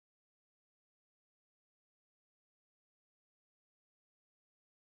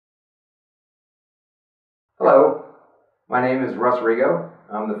Hello, my name is Russ Rigo.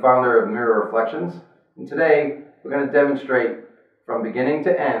 I'm the founder of Mirror Reflections, and today we're going to demonstrate from beginning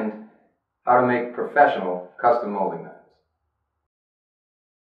to end how to make professional custom molding knives.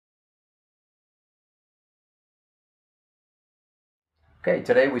 Okay,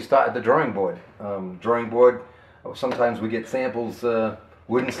 today we start at the drawing board. Sometimes we get samples,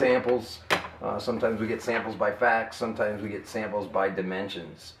 wooden samples. Sometimes we get samples by fax. Sometimes we get samples by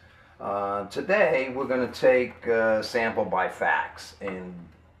dimensions. Today we're going to take a sample by fax and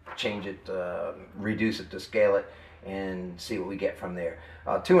change it, reduce it to scale it, and see what we get from there.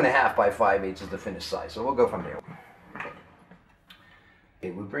 2.5 by 5/8 is the finished size, so we'll go from there.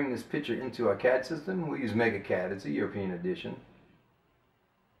 Okay, we bring this picture into our CAD system. We use C.A.D. It's a European edition.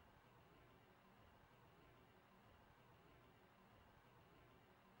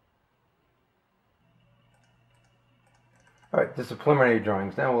 Alright, this is preliminary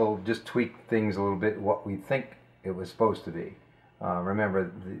drawings. Now we'll just tweak things a little bit, what we think it was supposed to be. Remember,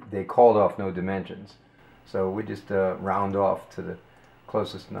 they called off no dimensions. So we just round off to the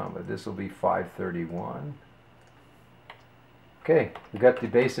closest number. This will be 531. Okay, we got the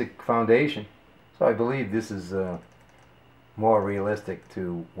basic foundation. So I believe this is more realistic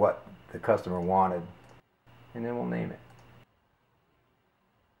to what the customer wanted. And then we'll name it.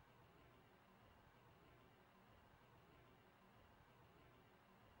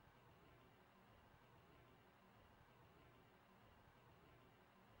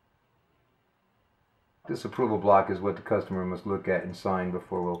 This approval block is what the customer must look at and sign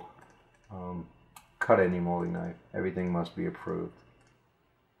before we'll cut any molding knife. Everything must be approved.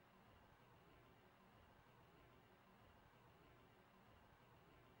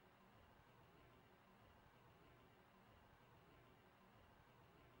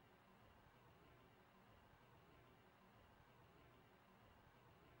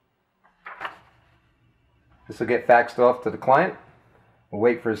 This will get faxed off to the client. We'll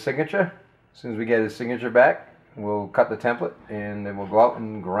wait for his signature. As soon as we get his signature back, we'll cut the template and then we'll go out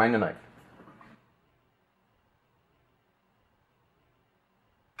and grind the knife.